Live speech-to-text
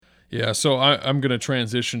Yeah, so I'm going to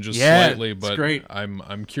transition just slightly, but great.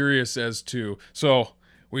 I'm curious as to, so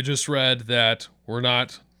we just read that we're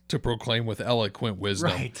not to proclaim with eloquent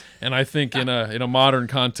wisdom. Right. And I think in a modern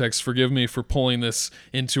context, forgive me for pulling this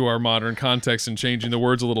into our modern context and changing the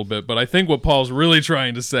words a little bit, but I think what Paul's really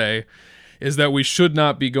trying to say is that we should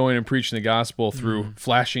not be going and preaching the gospel through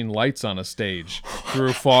flashing lights on a stage,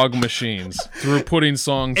 through fog machines, through putting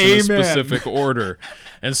songs in a specific order.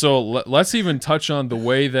 And so let's even touch on the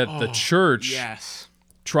way that the church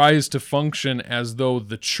tries to function as though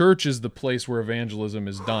the church is the place where evangelism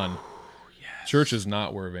is done. Church is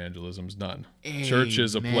not where evangelism is done. Church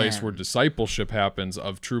is a place where discipleship happens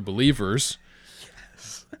of true believers.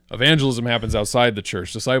 Evangelism happens outside the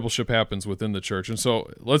church. Discipleship happens within the church. And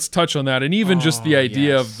so let's touch on that. And even just the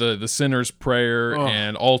idea of the sinner's prayer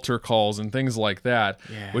and altar calls and things like that,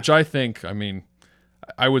 which I think, I mean,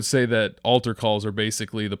 I would say that altar calls are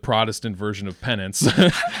basically the Protestant version of penance.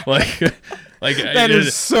 like that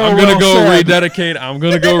is so I'm gonna go said. rededicate. I'm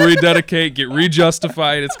gonna go rededicate. Get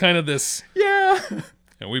rejustified. It's kind of this. Yeah.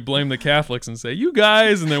 And we blame the Catholics and say, you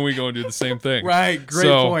guys, and then we go and do the same thing. Right.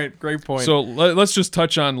 Great point. So let's just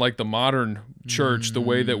touch on like the modern church, the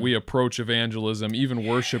way that we approach evangelism, even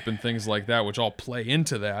worship and things like that, which all play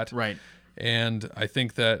into that. Right. And I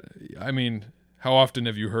think that, I mean, how often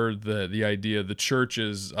have you heard the idea the church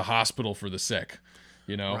is a hospital for the sick?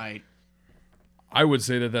 You know? Right. I would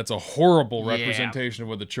say that that's a horrible representation of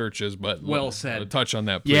what the church is, but well said. Touch on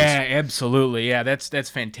that, please. Yeah, absolutely. Yeah, that's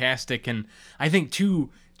fantastic. And I think too,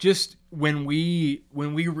 just when we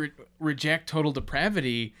reject total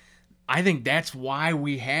depravity, I think that's why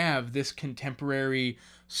we have this contemporary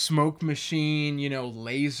smoke machine,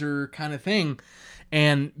 laser kind of thing.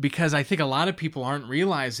 And because I think a lot of people aren't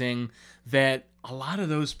realizing that a lot of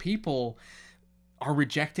those people are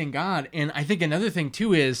rejecting God. And I think another thing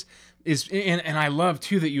too is and I love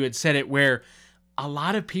too that you had said it, where a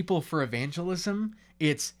lot of people for evangelism,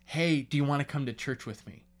 it's, hey, do you want to come to church with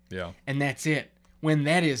me? Yeah. And that's it. When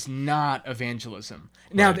that is not evangelism.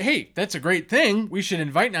 Now, hey, that's a great thing. We should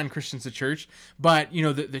invite non-Christians to church. But,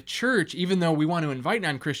 the church, even though we want to invite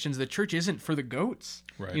non-Christians, the church isn't for the goats.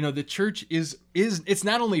 Right. The church is it's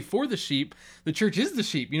not only for the sheep, the church is the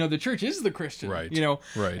sheep. The church is the Christian. Right.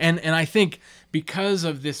 Right. And I think because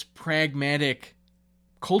of this pragmatic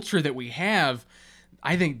culture that we have,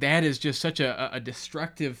 I think that is just such a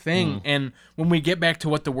destructive thing. And when we get back to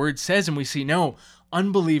what the word says and we see, no,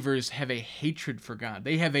 unbelievers have a hatred for God.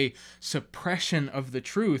 They have a suppression of the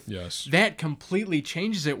truth. Yes. That completely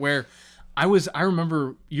changes it, where I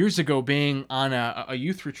remember years ago being on a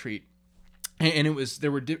youth retreat, and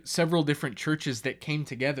there were several different churches that came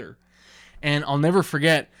together. And I'll never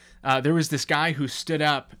forget, there was this guy who stood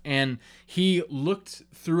up and he looked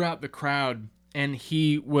throughout the crowd. And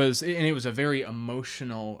it was a very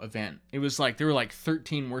emotional event. It was like, there were like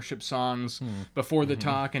 13 worship songs before the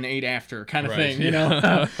talk and 8 after kind of thing,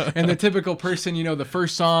 And the typical person, the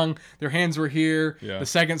first song, their hands were here. Yeah. The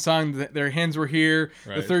second song, their hands were here.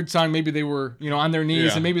 Right. The third song, maybe they were, on their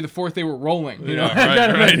knees. Yeah. And maybe the fourth, they were rolling,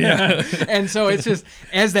 Yeah. And so it's just,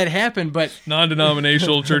 as that happened, but...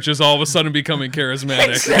 Non-denominational churches all of a sudden becoming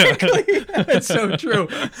charismatic. Exactly. That's so true.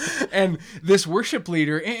 And this worship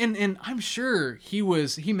leader, and I'm sure he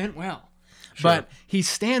meant well, but he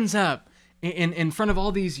stands up in front of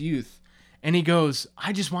all these youth and he goes,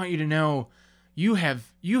 I just want you to know you have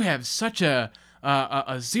such a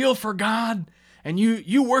zeal for God, and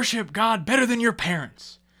you worship God better than your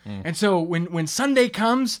parents. And so when Sunday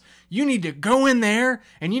comes, you need to go in there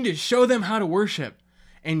and you need to show them how to worship.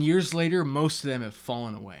 And years later, most of them have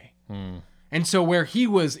fallen away. And so where he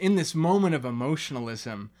was in this moment of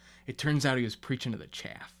emotionalism, it turns out he was preaching to the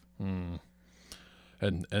chaff.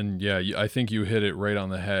 And yeah, I think you hit it right on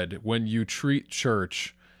the head. When you treat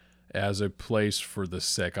church as a place for the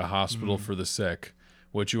sick, a hospital for the sick,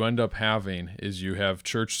 what you end up having is you have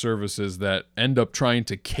church services that end up trying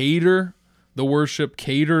to cater the worship,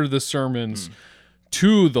 cater the sermons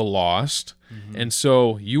to the lost. And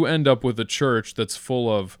so you end up with a church that's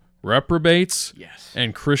full of reprobates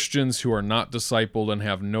and Christians who are not discipled and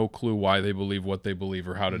have no clue why they believe what they believe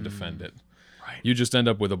or how to defend it. You just end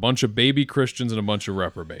up with a bunch of baby Christians and a bunch of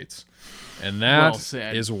reprobates. And that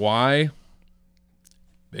is why,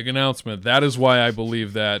 big announcement, that is why I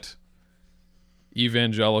believe that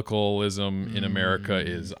evangelicalism in America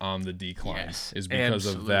is on the decline. Is because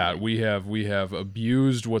of that. We have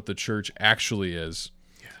abused what the church actually is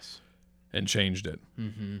and changed it.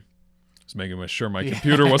 Just making sure my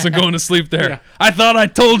computer wasn't going to sleep there. I thought I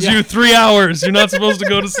told you 3 hours. You're not supposed to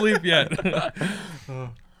go to sleep yet.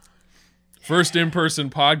 First in-person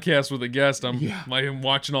podcast with a guest. I'm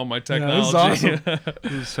watching all my technology. That was awesome.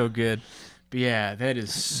 It was so good. But yeah, that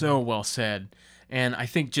is so well said. And I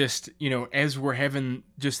think just, as we're having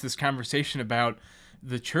just this conversation about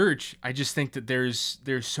the church, I just think that there's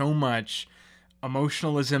so much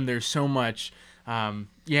emotionalism. There's so much,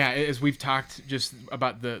 as we've talked just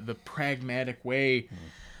about the pragmatic way.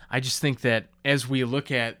 I just think that as we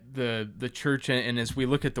look at the church and as we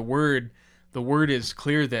look at the word is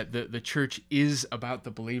clear that the church is about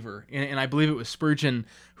the believer. And I believe it was Spurgeon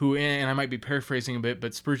who, and I might be paraphrasing a bit,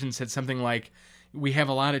 but Spurgeon said something like, we have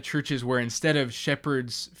a lot of churches where instead of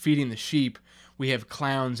shepherds feeding the sheep, we have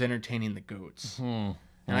clowns entertaining the goats. And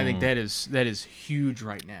I think that is huge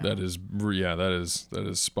right now. That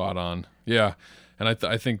is spot on. Yeah. And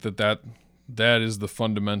I think that is the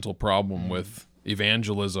fundamental problem with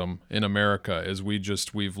evangelism in America is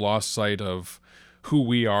we've lost sight of who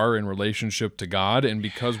we are in relationship to God, and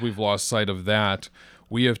because we've lost sight of that,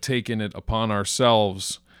 we have taken it upon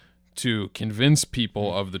ourselves to convince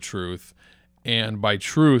people of the truth, and by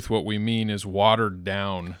truth what we mean is watered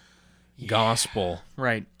down gospel,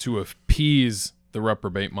 right, to appease the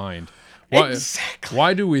reprobate mind. Exactly.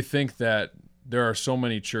 Why do we think that there are so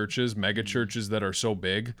many churches, mega churches that are so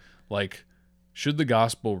big? Like, should the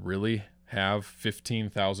gospel really have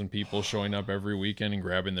 15,000 people showing up every weekend and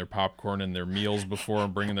grabbing their popcorn and their meals before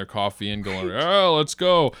and bringing their coffee and going, oh, let's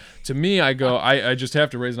go? To me, I just have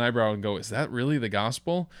to raise an eyebrow and go, is that really the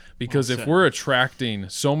gospel? Because if we're attracting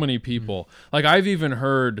so many people, like I've even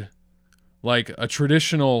heard like a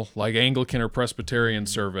traditional like Anglican or Presbyterian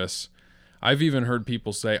service, I've even heard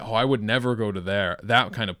people say, oh, I would never go to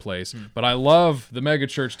that kind of place, but I love the mega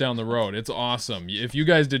church down the road. It's awesome. If you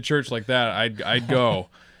guys did church like that, I'd go.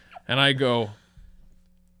 And I go,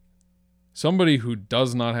 somebody who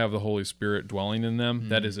does not have the Holy Spirit dwelling in them,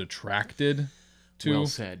 that is attracted to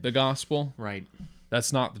the gospel, right?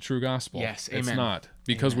 That's not the true gospel. Yes, it's amen. not,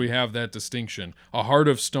 because we have that distinction. A heart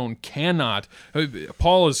of stone cannot.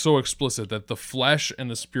 Paul is so explicit that the flesh and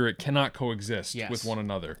the spirit cannot coexist with one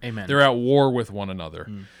another. Amen. They're at war with one another.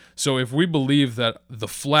 So if we believe that the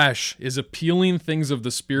flesh is appealing things of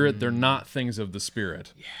the spirit, they're not things of the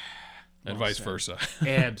spirit. Yeah. And vice versa.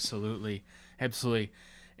 Absolutely.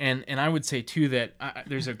 And I would say, too, that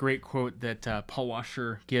there's a great quote that Paul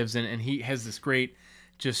Washer gives, and he has this great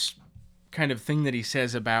just kind of thing that he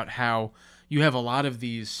says about how you have a lot of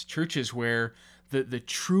these churches where the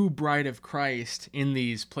true bride of Christ in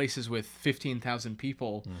these places with 15,000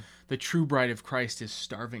 people, the true bride of Christ is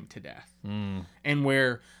starving to death. And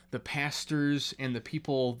where the pastors and the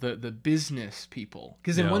people, the business people,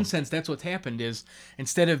 because in one sense that's what's happened is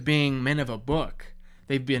instead of being men of a book,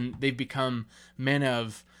 they've become men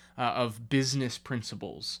of business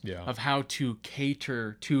principles, of how to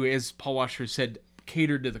cater to, as Paul Washer said,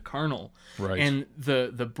 cater to the carnal. Right. And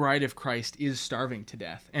the bride of Christ is starving to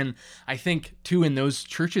death. And I think too, in those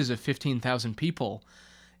churches of 15,000 people,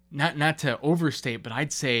 not to overstate, but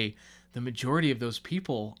I'd say the majority of those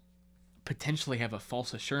people potentially have a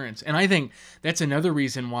false assurance. And I think that's another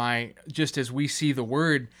reason why, just as we see the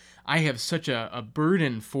word, I have such a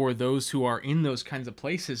burden for those who are in those kinds of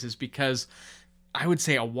places, is because I would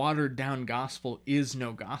say a watered down gospel is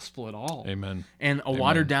no gospel at all. Amen. And a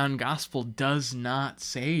watered down gospel does not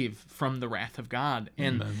save from the wrath of God.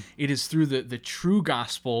 And it is through the true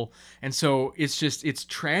gospel. And so it's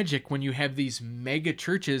tragic when you have these mega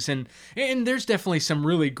churches, and there's definitely some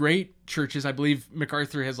really great churches. I believe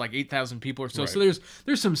MacArthur has like 8,000 people or so. Right. So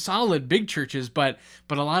there's some solid big churches, but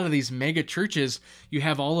a lot of these mega churches, you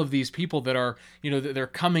have all of these people that are, they're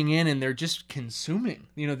coming in and they're just consuming,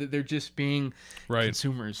 that they're just being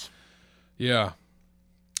consumers. Yeah.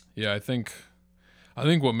 I think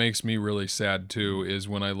what makes me really sad too is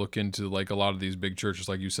when I look into like a lot of these big churches,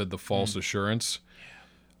 like you said, the false assurance.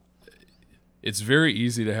 It's very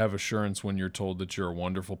easy to have assurance when you're told that you're a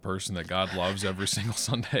wonderful person that God loves every single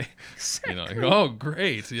Sunday. Exactly. Like, oh,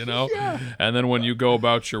 great, Yeah. And then when you go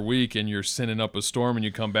about your week and you're sinning up a storm and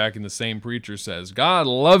you come back and the same preacher says, God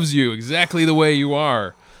loves you exactly the way you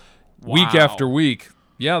are, week after week.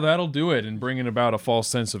 Yeah, that'll do it in bringing about a false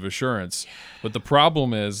sense of assurance. But the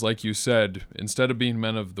problem is, like you said, instead of being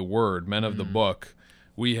men of the word, men of the book,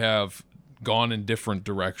 we have gone in different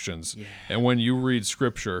directions. Yeah. And when you read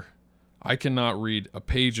Scripture, I cannot read a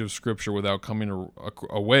page of Scripture without coming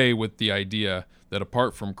away with the idea that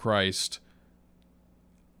apart from Christ,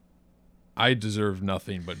 I deserve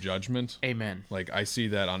nothing but judgment. Amen. Like I see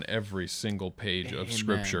that on every single page of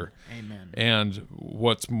Scripture. Amen. And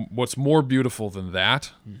what's more beautiful than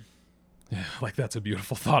that? Like that's a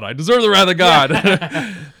beautiful thought. I deserve the wrath of God.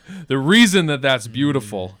 The reason that that's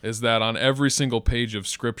beautiful is that on every single page of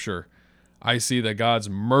Scripture, I see that God's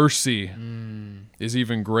mercy is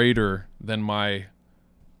even greater than my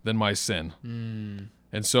sin.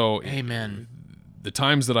 And so Amen. the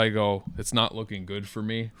times that I go, it's not looking good for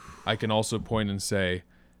me, I can also point and say,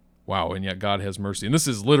 wow, and yet God has mercy. And this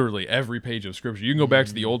is literally every page of Scripture. You can go back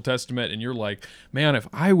to the Old Testament and you're like, man, if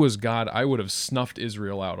I was God, I would have snuffed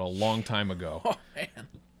Israel out a long time ago. Oh, man.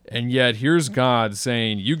 And yet here's God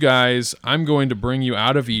saying, you guys, I'm going to bring you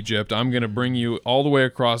out of Egypt. I'm going to bring you all the way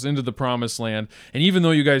across into the promised land. And even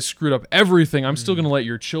though you guys screwed up everything, I'm still going to let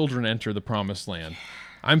your children enter the promised land.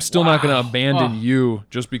 I'm still not going to abandon you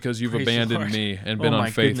just because you've abandoned me and been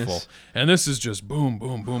unfaithful. Goodness. And this is just boom,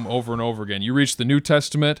 boom, boom, over and over again. You reach the New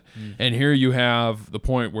Testament, and here you have the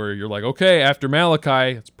point where you're like, okay, after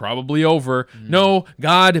Malachi, it's probably over. No,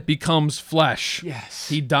 God becomes flesh. Yes.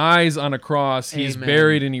 He dies on a cross. He's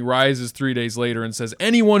buried, and he rises 3 days later and says,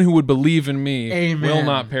 anyone who would believe in me will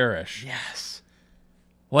not perish. Yes.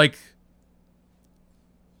 Like,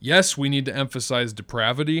 yes, we need to emphasize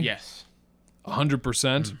depravity. Yes.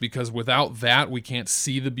 100%, because without that, we can't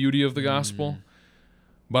see the beauty of the gospel.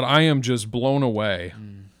 But I am just blown away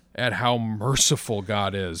at how merciful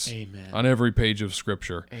God is on every page of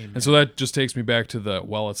Scripture. And so that just takes me back to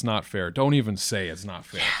it's not fair. Don't even say it's not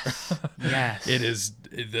fair. Yes. It is.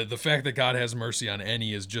 The fact that God has mercy on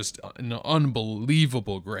any is just an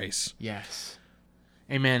unbelievable grace. Yes.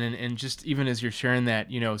 Amen. And just even as you're sharing that,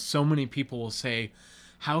 so many people will say,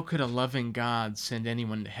 how could a loving God send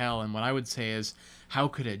anyone to hell? And what I would say is, how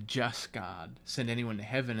could a just God send anyone to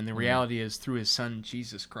heaven? And the reality is through his Son,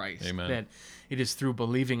 Jesus Christ. Amen. That it is through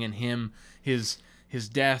believing in him, his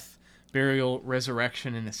death, burial,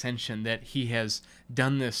 resurrection, and ascension, that he has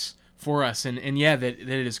done this for us. And that it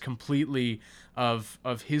is completely of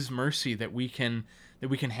his mercy that we can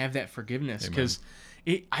have that forgiveness. Because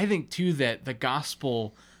I think, too, that the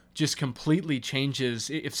gospel just completely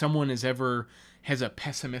changes if someone has a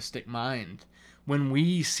pessimistic mind. When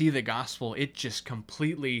we see the gospel, it just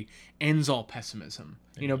completely ends all pessimism.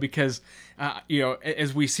 Because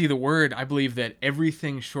as we see the word, I believe that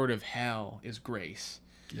everything short of hell is grace.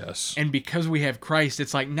 Yes. And because we have Christ,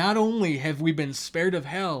 it's like not only have we been spared of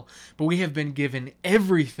hell, but we have been given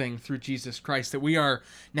everything through Jesus Christ, that we are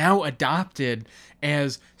now adopted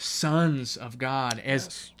as sons of God,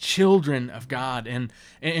 as children of God. And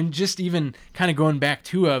just even kind of going back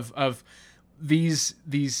to of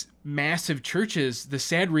these massive churches, the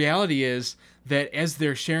sad reality is that as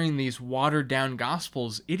they're sharing these watered down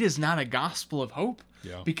gospels, it is not a gospel of hope.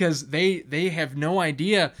 Because they have no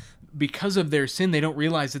idea, because of their sin, they don't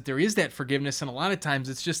realize that there is that forgiveness. And a lot of times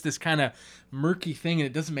it's just this kind of murky thing and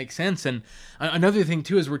it doesn't make sense. And another thing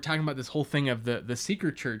too, is we're talking about this whole thing of the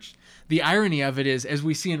seeker church. The irony of it is, as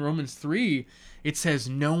we see in Romans 3, it says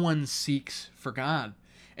no one seeks for God.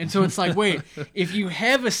 And so it's like, wait, if you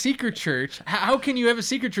have a seeker church, how can you have a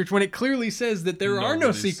seeker church when it clearly says that there are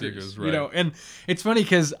no seekers? Right. And it's funny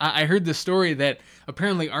because I heard the story that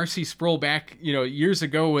apparently R.C. Sproul back, years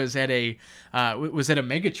ago was at a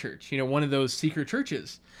mega church, one of those seeker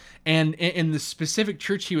churches. And in the specific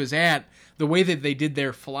church he was at, the way that they did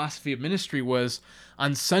their philosophy of ministry was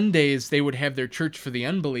on Sundays they would have their church for the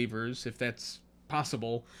unbelievers, if that's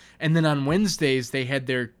possible, and then on Wednesdays they had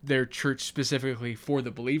their church specifically for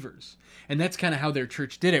the believers. And that's kind of how their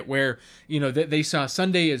church did it, where they saw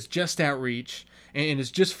Sunday as just outreach and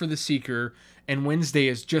is just for the seeker, and Wednesday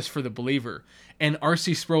is just for the believer. And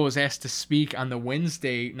R.C. Sproul was asked to speak on the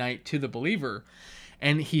Wednesday night to the believer,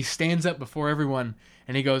 and he stands up before everyone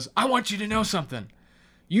and he goes, I want you to know something.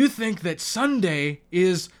 You think that Sunday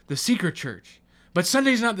is the seeker church, but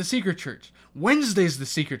Sunday's not the seeker church. Wednesday's the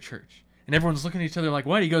seeker church. And everyone's looking at each other like,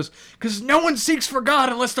 what? He goes, because no one seeks for God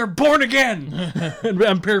unless they're born again.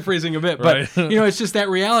 I'm paraphrasing a bit, but it's just that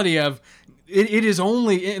reality of it is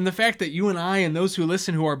only in the fact that you and I and those who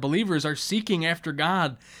listen who are believers are seeking after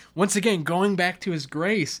God. Once again, going back to his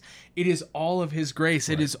grace, it is all of his grace.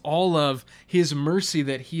 Right. It is all of his mercy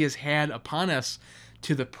that he has had upon us,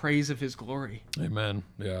 to the praise of his glory. Amen.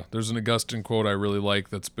 Yeah. There's an Augustine quote I really like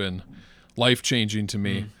that's been life-changing to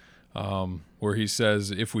me. Where he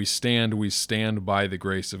says, if we stand by the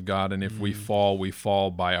grace of God, and if we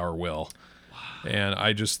fall by our will. Wow. And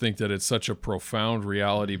I just think that it's such a profound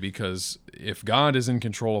reality, because if God is in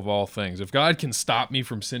control of all things, if God can stop me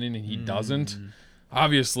from sinning and he doesn't,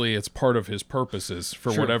 obviously it's part of his purposes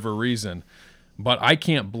for whatever reason. But I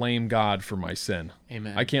can't blame God for my sin.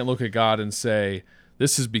 Amen. I can't look at God and say,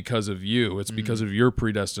 this is because of you. It's because of your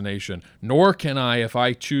predestination. Nor can I, if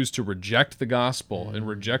I choose to reject the gospel and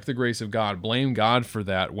reject the grace of God, blame God for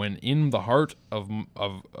that, when in the heart of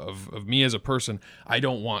me as a person, I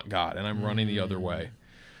don't want God and I'm running the other way.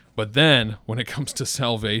 But then, when it comes to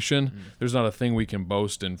salvation, there's not a thing we can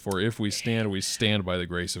boast in, for if we stand by the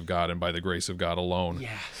grace of God and by the grace of God alone.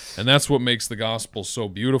 Yes. And that's what makes the gospel so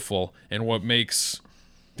beautiful, and what makes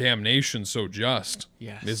damnation so just.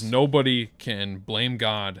 Yes. Is nobody can blame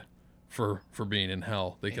God for being in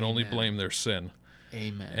hell. They can only Amen. blame their sin.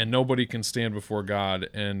 Amen. And nobody can stand before God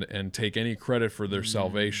and take any credit for their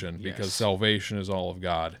salvation, because yes. salvation is all of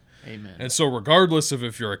God. Amen. And so regardless of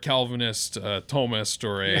if you're a Calvinist, a Thomist,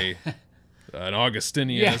 or an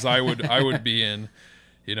Augustinian, Yeah. as I would be in,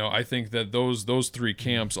 I think that those three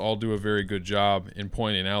camps all do a very good job in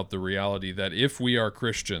pointing out the reality that if we are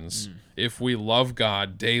Christians, if we love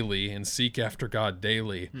God daily and seek after God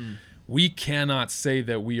daily, we cannot say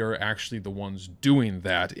that we are actually the ones doing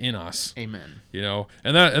that in us. Amen.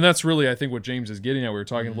 And that's really, I think, what James is getting at. We were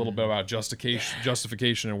talking a little bit about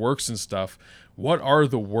justification and works and stuff. What are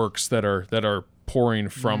the works that are pouring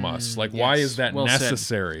from us? Like, why is that Well said.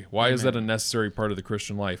 necessary? Why is that a necessary part of the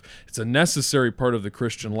Christian life? It's a necessary part of the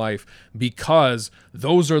Christian life because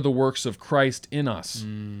those are the works of Christ in us.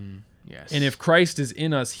 Yes. And if Christ is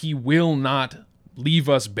in us, he will not leave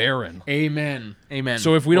us barren. Amen. Amen.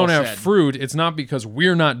 So if we don't have said. fruit, it's not because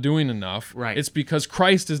we're not doing enough. Right. It's because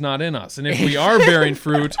Christ is not in us. And if we are bearing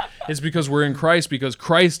fruit, it's because we're in Christ, because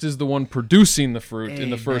Christ is the one producing the fruit in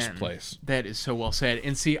the first Amen. place. That is so well said.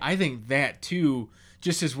 And see, I think that too,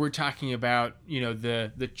 just as we're talking about,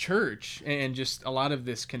 the church and just a lot of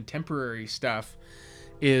this contemporary stuff,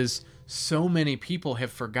 is so many people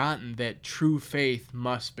have forgotten that true faith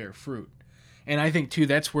must bear fruit. And I think, too,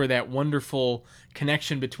 that's where that wonderful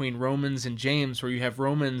connection between Romans and James, where you have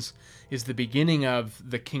Romans is the beginning of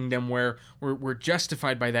the kingdom, where we're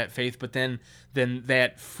justified by that faith, but then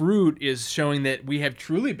that fruit is showing that we have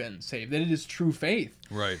truly been saved, that it is true faith.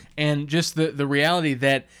 Right. And just the reality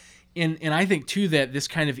that, and I think, too, that this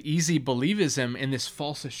kind of easy believism and this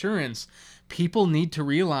false assurance, people need to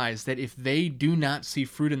realize that if they do not see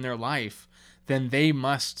fruit in their life, then they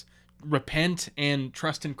must repent and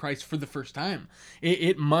trust in Christ for the first time.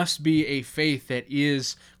 It must be a faith that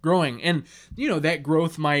is growing. And, that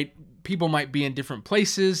growth people might be in different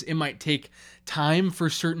places. It might take time for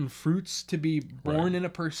certain fruits to be born in a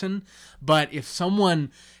person. But if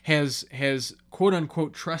someone has quote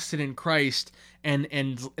unquote trusted in Christ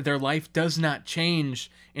and their life does not change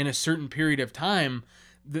in a certain period of time,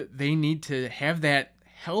 they need to have that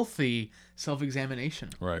healthy self-examination.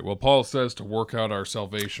 Right. Well, Paul says to work out our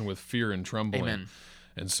salvation with fear and trembling. Amen.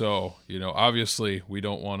 And so, obviously we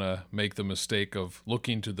don't want to make the mistake of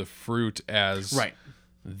looking to the fruit as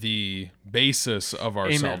the basis of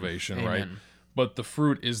our salvation, Amen. right? But the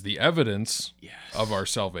fruit is the evidence of our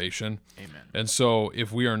salvation. Amen. And so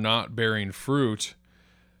if we are not bearing fruit,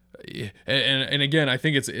 and again, I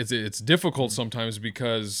think it's difficult sometimes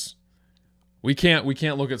because we can't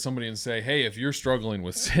look at somebody and say, "Hey, if you're struggling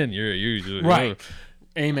with sin, you right."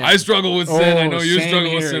 Amen. I struggle with sin. I know you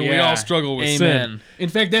struggle with sin. Yeah. We all struggle with sin. In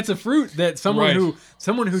fact, that's a fruit that someone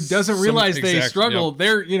who doesn't realize they struggle,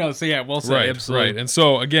 they're so well said. Right, Absolutely. right. And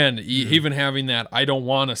so again, even having that, I don't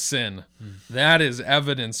want to sin, that is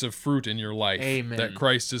evidence of fruit in your life. Amen. That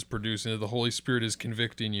Christ is producing, that the Holy Spirit is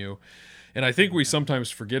convicting you. And I think we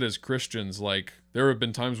sometimes forget as Christians, like there have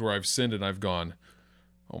been times where I've sinned and I've gone,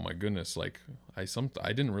 oh my goodness, like I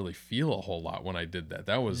didn't really feel a whole lot when I did that.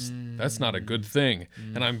 That's not a good thing.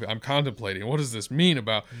 And I'm contemplating, what does this mean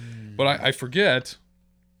about? But I forget,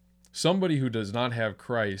 somebody who does not have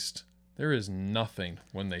Christ, there is nothing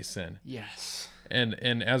when they sin. Yes.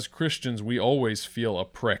 And as Christians, we always feel a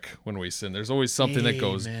prick when we sin. There's always something that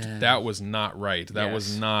goes, that was not right. That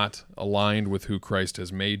was not aligned with who Christ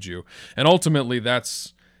has made you. And ultimately,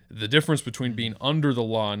 that's the difference between being under the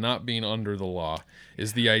law and not being under the law,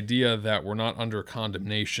 is the idea that we're not under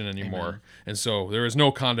condemnation anymore. Amen. And so there is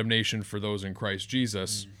no condemnation for those in Christ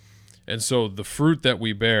Jesus. And so the fruit that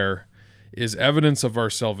we bear is evidence of our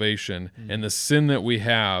salvation, and the sin that we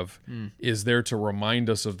have is there to remind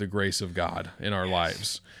us of the grace of God in our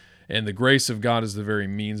lives. And the grace of God is the very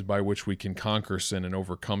means by which we can conquer sin and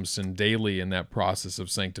overcome sin daily in that process of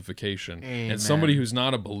sanctification. Amen. And somebody who's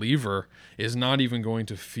not a believer is not even going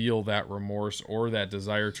to feel that remorse or that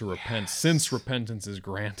desire to repent, since repentance is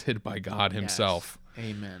granted by God himself.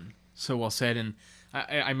 Amen. So well said. And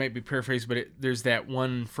I might be paraphrased, but there's that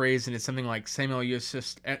one phrase, and it's something like Samuel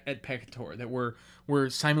Iusist et peccator, that we're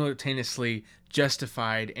simultaneously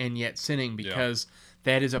justified and yet sinning, because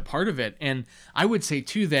that is a part of it. And I would say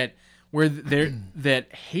too that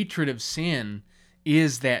that hatred of sin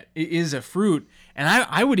is a fruit, and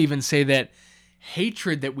I would even say that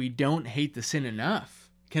hatred that we don't hate the sin enough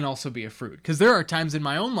can also be a fruit. Because there are times in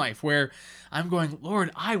my own life where I'm going,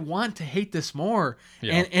 Lord, I want to hate this more.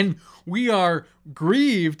 Yeah. And we are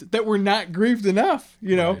grieved that we're not grieved enough,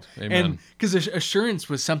 you know? Right. Amen. And because assurance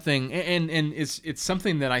was something, and it's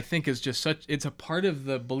something that I think is just it's a part of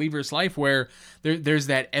the believer's life where there's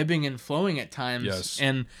that ebbing and flowing at times. Yes.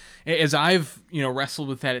 And as I've, wrestled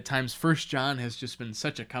with that at times, 1 John has just been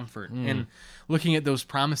such a comfort. And looking at those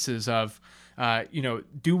promises of,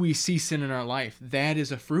 do we see sin in our life? That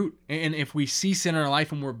is a fruit. And if we see sin in our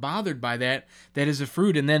life and we're bothered by that, that is a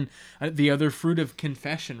fruit. And then the other fruit of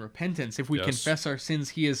confession, repentance. If we confess our sins,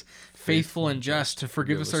 he is faithful and just to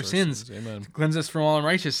forgive us our sins. Amen. Cleanse us from all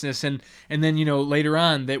unrighteousness. And then, later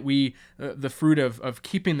on that we, the fruit of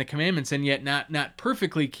keeping the commandments, and yet not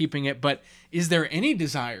perfectly keeping it, but is there any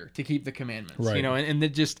desire to keep the commandments? Right. And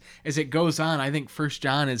that just, as it goes on, I think 1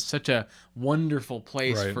 John is such a wonderful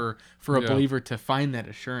place for a believer to find that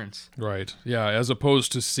assurance. Right. Yeah. As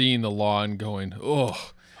opposed to seeing the law and going,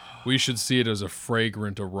 oh, we should see it as a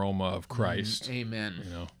fragrant aroma of Christ. Amen.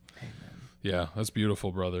 Amen. Yeah, that's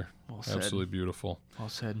beautiful, brother. Well said. Absolutely beautiful. Well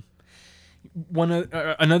said.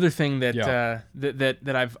 Another thing that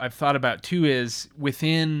that I've thought about too is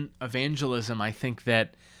within evangelism. I think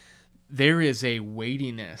that there is a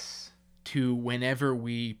weightiness to whenever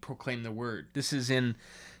we proclaim the word. This is in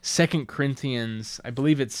 2 Corinthians, I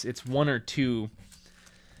believe it's 1 or 2.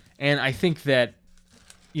 And I think that,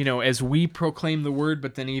 as we proclaim the word,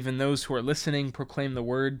 but then even those who are listening proclaim the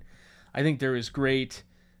word, I think there is great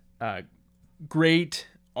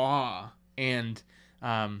awe and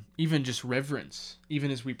even just reverence,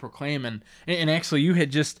 even as we proclaim. And actually, you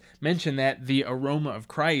had just mentioned that, the aroma of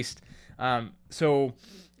Christ. So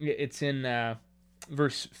it's in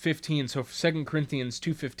verse 15. So 2 Corinthians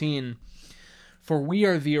 2:15, for we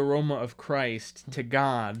are the aroma of Christ to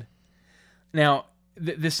God. Now,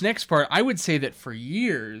 this next part, I would say that for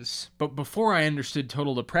years, but before I understood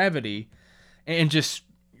total depravity and just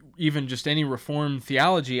any Reformed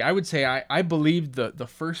theology, I would say I believed the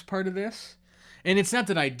first part of this. And it's not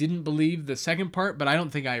that I didn't believe the second part, but I don't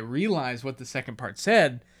think I realized what the second part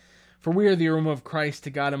said. For we are the aroma of Christ to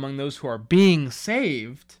God among those who are being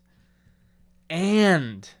saved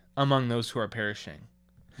and among those who are perishing.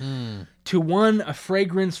 To one, a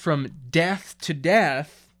fragrance from death to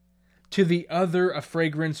death, to the other, a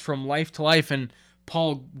fragrance from life to life. And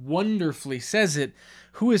Paul wonderfully says it,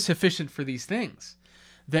 who is sufficient for these things?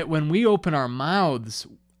 That when we open our mouths,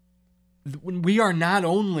 we are not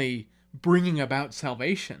only bringing about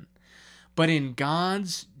salvation, but in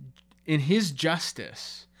his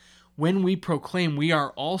justice, when we proclaim, we are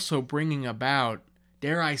also bringing about,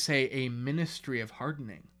 dare I say, a ministry of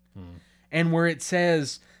hardening. And where it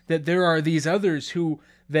says that there are these others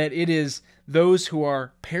that it is those who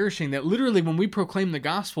are perishing, that literally when we proclaim the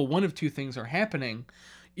gospel, one of two things are happening.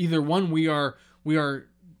 Either one, we are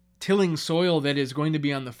tilling soil that is going to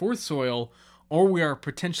be on the fourth soil, or we are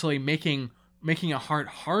potentially making a heart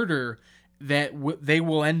harder that they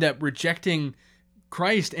will end up rejecting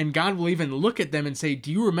Christ, and God will even look at them and say,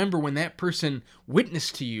 do you remember when that person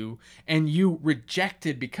witnessed to you and you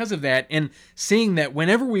rejected because of that? And seeing that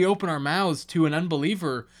whenever we open our mouths to an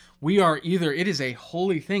unbeliever, it is a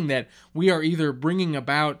holy thing that we are either bringing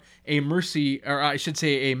about a mercy, or I should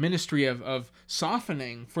say a ministry of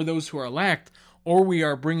softening for those who are elect, or we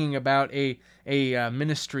are bringing about a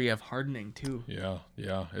ministry of hardening too. Yeah.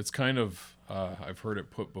 It's kind of, I've heard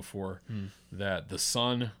it put before, that the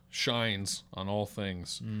sun shines on all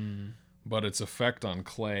things, but its effect on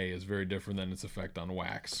clay is very different than its effect on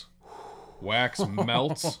wax. Wax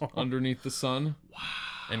melts underneath the sun,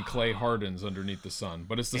 and clay hardens underneath the sun.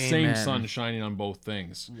 But it's the same sun shining on both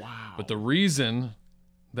things. Wow. But the reason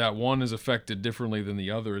that one is affected differently than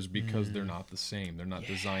the other is because they're not the same. They're not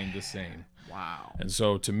designed the same. Wow. And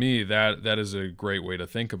so to me, that is a great way to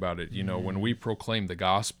think about it. When we proclaim the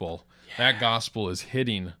gospel, that gospel is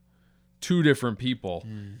hitting two different people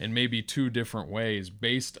in maybe two different ways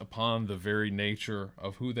based upon the very nature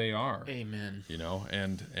of who they are. Amen.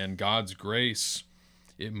 And God's grace,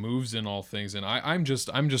 it moves in all things. And I'm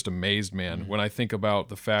just amazed, man, when I think about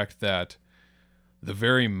the fact that the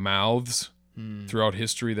very mouths throughout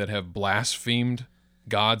history that have blasphemed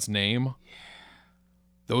God's name,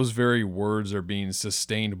 those very words are being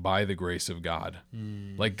sustained by the grace of God.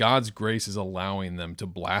 Like God's grace is allowing them to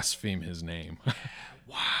blaspheme his name.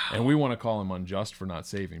 Wow. And we want to call him unjust for not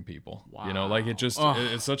saving people. Wow.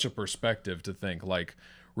 It's such a perspective to think. Like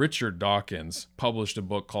Richard Dawkins published a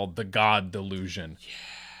book called The God Delusion. Yeah.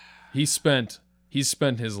 He spent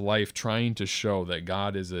his life trying to show that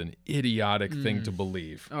God is an idiotic thing to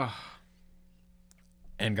believe.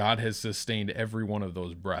 And God has sustained every one of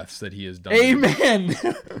those breaths that he has done. Amen.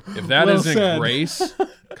 If that Well isn't said. grace,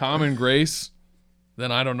 common grace,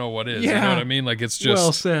 then I don't know what is. You Yeah. know what I mean? Like, it's just...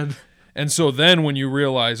 Well said. And so then when you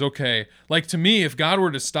realize, okay, like to me, if God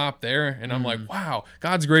were to stop there and I'm like, wow,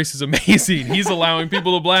 God's grace is amazing. He's allowing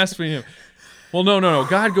people to blaspheme him. Well, no.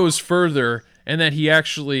 God goes further, and that he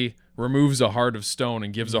actually removes a heart of stone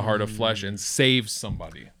and gives a heart of flesh and saves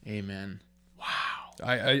somebody. Amen. Wow.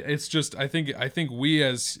 It's just, I think we,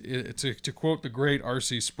 as to quote the great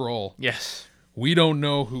R.C. Sproul, Yes. we don't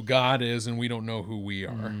know who God is and we don't know who we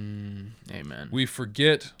are. Amen. We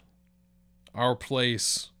forget our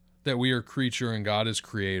place, that we are creature and God is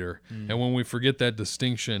creator. And when we forget that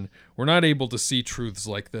distinction, we're not able to see truths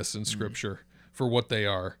like this in Scripture for what they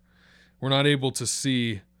are. We're not able to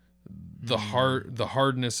see the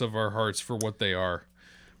hardness of our hearts for what they are.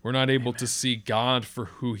 We're not able to see God for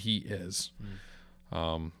who he is.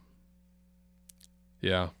 Yeah.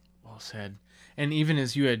 Well said. And even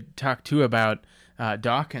as you had talked too about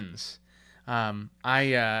Dawkins,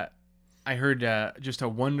 I heard just a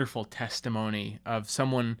wonderful testimony of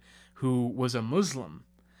someone who was a Muslim,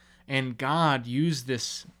 and God used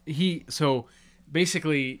this. So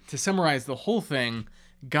basically, to summarize the whole thing,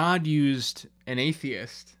 God used an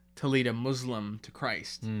atheist to lead a Muslim to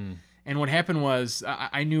Christ. And what happened was,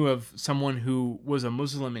 I knew of someone who was a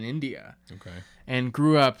Muslim in India, and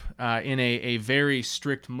grew up in a very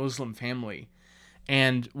strict Muslim family.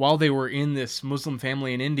 And while they were in this Muslim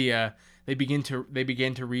family in India, they began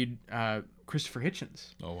to read Christopher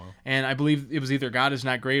Hitchens. Oh, wow. And I believe it was either God Is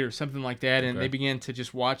Not Great or something like that. And they began to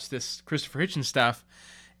just watch this Christopher Hitchens stuff.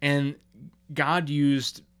 And God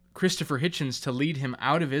used Christopher Hitchens to lead him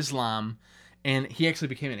out of Islam. And he actually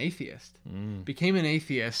became an atheist.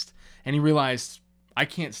 And he realized, I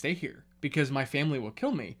can't stay here because my family will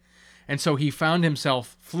kill me. And so he found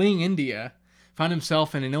himself fleeing India, found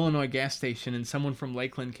himself in an Illinois gas station, and someone from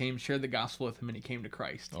Lakeland came, shared the gospel with him, and he came to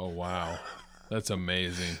Christ. Oh, wow. That's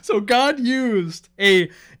amazing. So God used an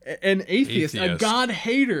atheist, a God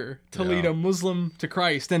hater, to lead a Muslim to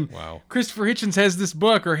Christ. And Christopher Hitchens has this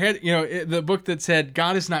book, the book that said,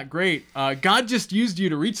 God Is Not Great. God just used you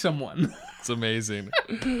to reach someone. It's amazing.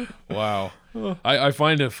 Wow. I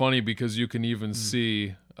find it funny because you can even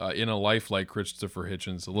see in a life like Christopher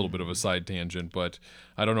Hitchens, a little bit of a side tangent, but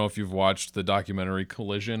I don't know if you've watched the documentary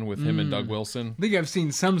Collision with him and Doug Wilson. I think I've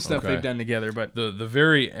seen some stuff they've done together, but the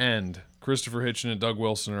very end, Christopher Hitchens and Doug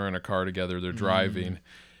Wilson are in a car together. They're driving,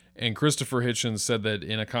 and Christopher Hitchens said that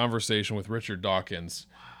in a conversation with Richard Dawkins,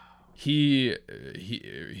 he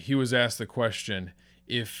was asked the question,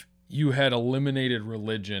 if you had eliminated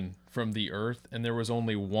religion from the earth and there was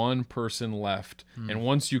only one person left, and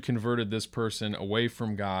once you converted this person away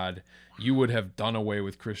from God, you would have done away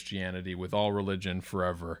with Christianity, with all religion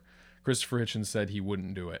forever. Christopher Hitchens said he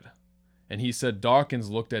wouldn't do it. And he said Dawkins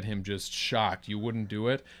looked at him just shocked. You wouldn't do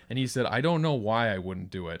it? And he said, I don't know why I wouldn't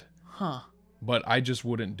do it. But I just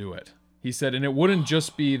wouldn't do it. He said, and it wouldn't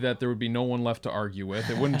just be that there would be no one left to argue with.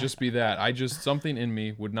 It wouldn't just be that. Something in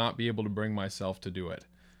me would not be able to bring myself to do it.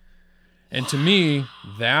 And to me,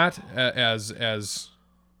 that, as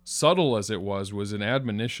subtle as it was an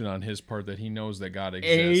admonition on his part that he knows that God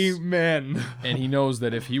exists. Amen. And he knows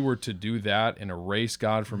that if he were to do that and erase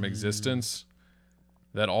God from existence,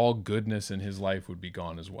 that all goodness in his life would be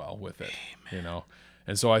gone as well with it. Amen.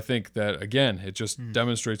 And so I think that, again, it just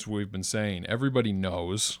demonstrates what we've been saying. Everybody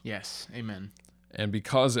knows. Yes. Amen. And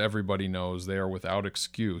because everybody knows, they are without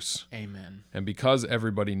excuse. Amen. And because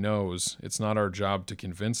everybody knows, it's not our job to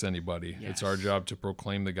convince anybody. Yes. It's our job to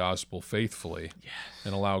proclaim the gospel faithfully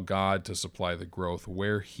and allow God to supply the growth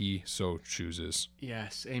where he so chooses.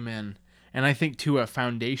 Yes. Amen. And I think, too, a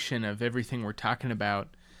foundation of everything we're talking about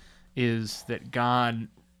is that God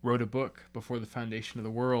wrote a book before the foundation of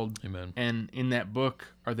the world. Amen. And in that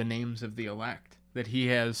book are the names of the elect that he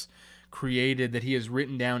has created, that he has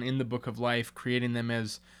written down in the book of life, creating them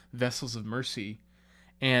as vessels of mercy.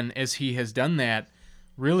 And as he has done that,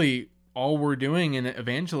 really all we're doing in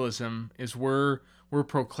evangelism is we're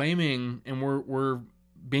proclaiming, and we're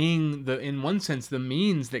being in one sense the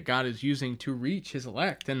means that God is using to reach his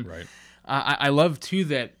elect. And I love too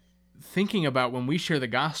that thinking about when we share the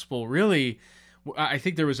gospel, really, I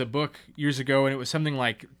think there was a book years ago, and it was something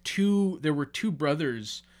like there were two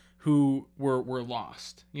brothers who were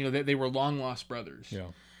lost. They were long lost brothers. Yeah.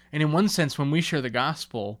 And in one sense, when we share the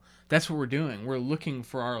gospel, that's what we're doing. We're looking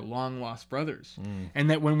for our long lost brothers. And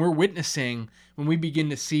that when we're witnessing, when we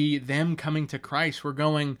begin to see them coming to Christ, we're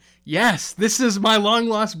going, yes, this is my long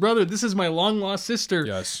lost brother. This is my long lost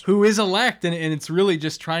sister who is elect. And it's really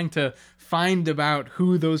just trying to find about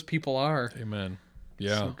who those people are. Amen.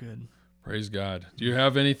 Yeah. So good. Praise God. Do you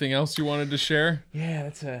have anything else you wanted to share? Yeah,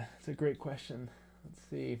 that's a great question. Let's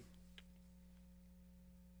see.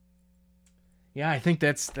 Yeah, I think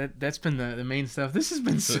that's been the main stuff. This has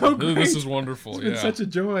been so great. This is wonderful. It's been such a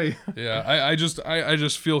joy. Yeah, I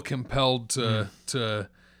just feel compelled to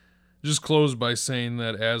just close by saying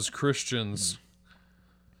that as Christians,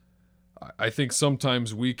 I think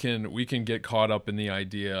sometimes we can get caught up in the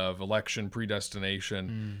idea of election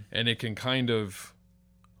predestination, and it can kind of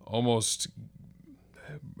almost,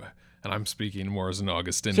 and I'm speaking more as an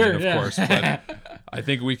Augustinian, of course, but I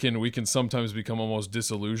think we can sometimes become almost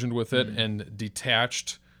disillusioned with it and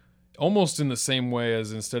detached, almost in the same way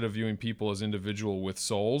as instead of viewing people as individual with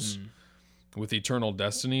souls, with eternal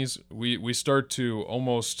destinies, we start to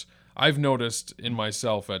almost, I've noticed in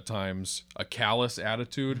myself at times, a callous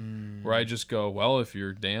attitude where I just go, well, if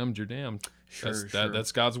you're damned, you're damned.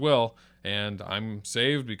 That's God's will. And I'm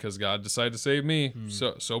saved because God decided to save me.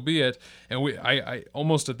 So be it. And I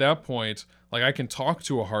almost at that point, like I can talk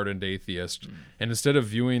to a hardened atheist, and instead of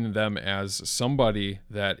viewing them as somebody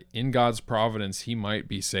that in God's providence he might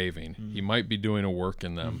be saving, he might be doing a work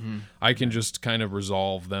in them, I can just kind of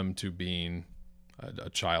resolve them to being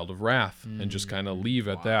a child of wrath and just kind of leave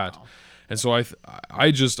at that. And so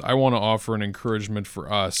I want to offer an encouragement for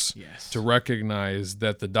us to recognize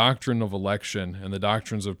that the doctrine of election and the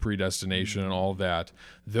doctrines of predestination and all that,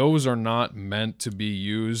 those are not meant to be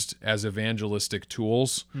used as evangelistic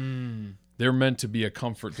tools. They're meant to be a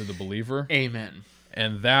comfort to the believer. Amen.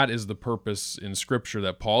 And that is the purpose in Scripture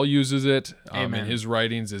that Paul uses it in his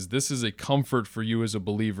writings, is this is a comfort for you as a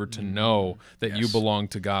believer to know that you belong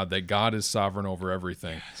to God, that God is sovereign over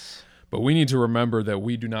everything. But we need to remember that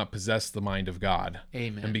we do not possess the mind of God.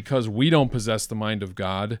 Amen. And because we don't possess the mind of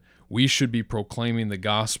God, we should be proclaiming the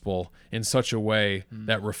gospel in such a way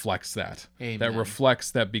that reflects that. Amen. That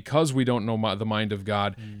reflects that because we don't know the mind of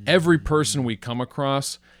God, every person we come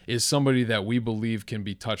across is somebody that we believe can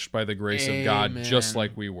be touched by the grace of God just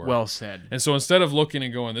like we were. Well said. And so instead of looking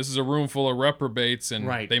and going, this is a room full of reprobates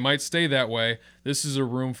and they might stay that way, this is a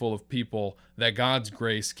room full of people that God's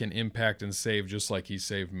grace can impact and save just like he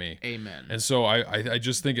saved me. Amen. And so I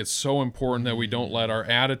just think it's so important that we don't let our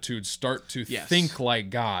attitudes start to think like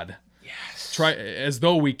God. Try as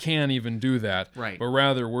though we can even do that. Right. But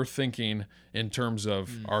rather we're thinking in terms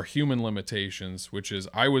of our human limitations, which is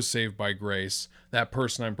I was saved by grace. That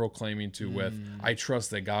person I'm proclaiming to with, I trust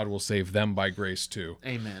that God will save them by grace too.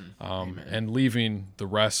 Amen. Amen. And leaving the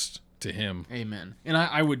rest to him. Amen. And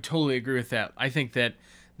I would totally agree with that. I think that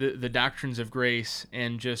the doctrines of grace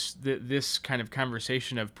and just this kind of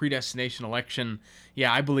conversation of predestination, election,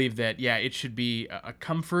 I believe that, it should be a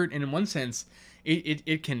comfort. And in one sense,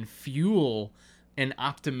 it can fuel an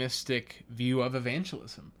optimistic view of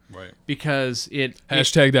evangelism. Right. Because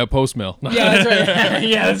Hashtag that post mail. Yeah, that's right.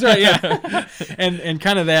 That's right. Yeah. And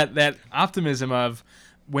kind of that optimism of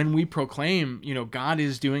when we proclaim, God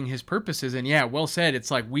is doing his purposes, and well said, it's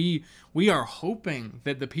like we are hoping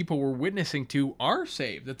that the people we're witnessing to are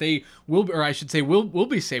saved, that they will, or I should say will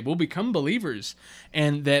be saved, will become believers,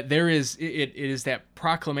 and that there is, it is that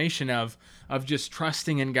proclamation of just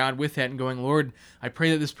trusting in God with that and going, Lord, I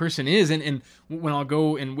pray that this person is, and when I'll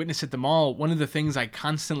go and witness at the mall, one of the things I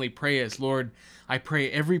constantly pray is, Lord, I pray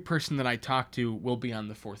every person that I talk to will be on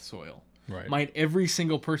the fourth soil. Right. Might every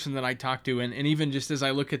single person that I talk to, and even just as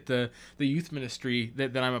I look at the youth ministry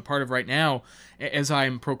that I'm a part of right now, as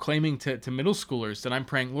I'm proclaiming to middle schoolers, that I'm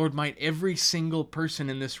praying, Lord, might every single person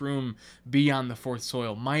in this room be on the fourth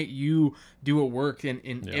soil. Might you do a work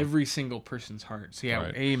in every single person's heart. So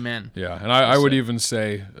amen. Yeah, and I would even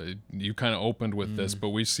say, you kind of opened with this, but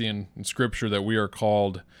we see in Scripture that we are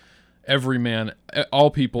called, every man, all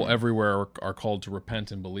people everywhere are called to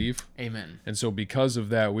repent and believe. Amen. And so because of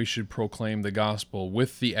that, we should proclaim the gospel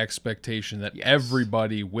with the expectation that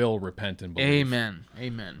everybody will repent and believe. Amen.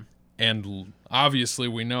 Amen. And obviously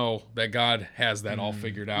we know that God has that all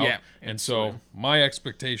figured out. Yeah, and so my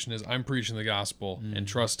expectation is I'm preaching the gospel and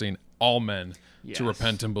trusting all men to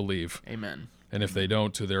repent and believe. Amen. And if they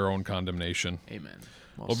don't, to their own condemnation. Amen.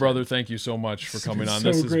 Well, brother, thank you so much for coming on.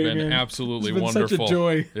 This has been absolutely been wonderful. Such a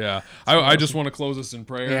joy. Yeah, I just want to close this in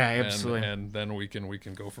prayer. Yeah, absolutely. And then we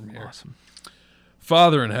can go from here. Awesome.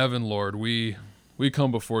 Father in heaven, Lord, we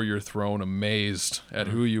come before your throne amazed at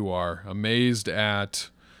who you are, amazed at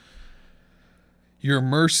your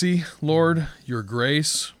mercy, Lord, your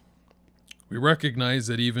grace. We recognize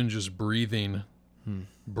that even just breathing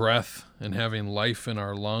breath and having life in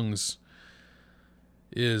our lungs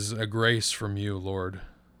is a grace from you, Lord.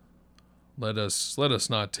 Let us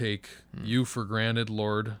not take you for granted,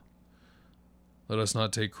 Lord. Let us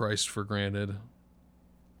not take Christ for granted.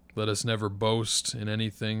 Let us never boast in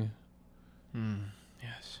anything.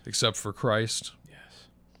 Yes. except for Christ. Yes.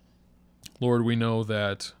 Lord, we know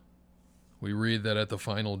that we read that at the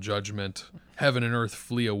final judgment, heaven and earth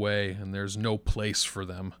flee away, and there's no place for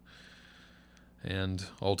them. And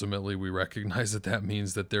ultimately, we recognize that that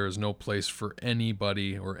means that there is no place for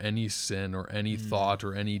anybody or any sin or any thought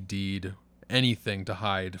or any deed, anything to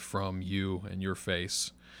hide from you and your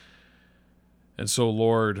face. And so,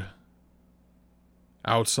 Lord,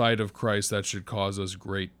 outside of Christ, that should cause us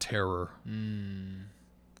great terror.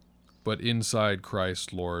 But inside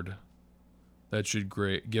Christ, Lord, that should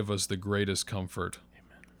give us the greatest comfort.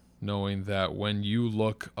 Amen. Knowing that when you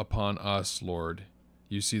look upon us, Lord,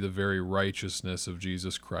 you see the very righteousness of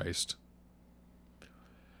Jesus Christ.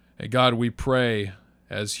 And God, we pray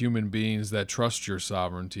as human beings that trust your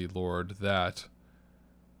sovereignty, Lord, that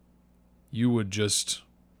you would just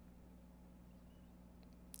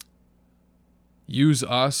use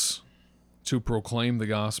us to proclaim the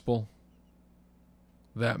gospel,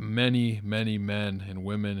 that many, many men and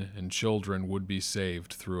women and children would be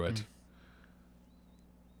saved through it.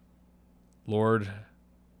 Lord,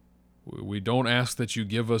 we don't ask that you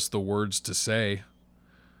give us the words to say.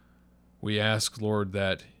 We ask, Lord,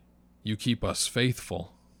 that you keep us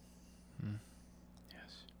faithful.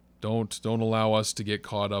 Yes. Don't allow us to get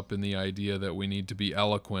caught up in the idea that we need to be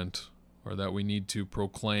eloquent or that we need to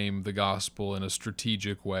proclaim the gospel in a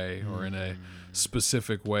strategic way or in a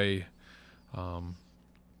specific way.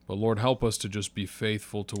 But Lord, help us to just be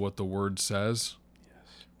faithful to what the word says.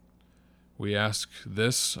 Yes. We ask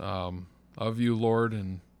this of you, Lord,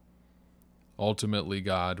 and ultimately,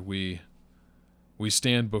 God, we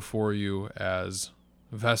stand before you as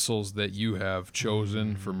vessels that you have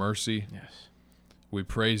chosen for mercy. Yes. We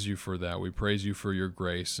praise you for that. We praise you for your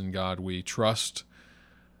grace. And God, we trust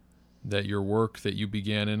that your work that you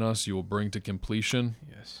began in us, you will bring to completion.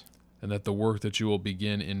 Yes. And that the work that you will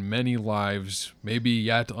begin in many lives, maybe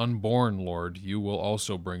yet unborn, Lord, you will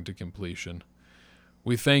also bring to completion.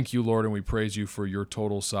 We thank you, Lord, and we praise you for your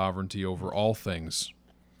total sovereignty over all things.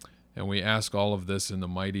 And we ask all of this in the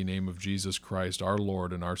mighty name of Jesus Christ, our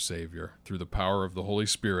Lord and our Savior, through the power of the Holy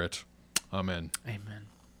Spirit. Amen. Amen.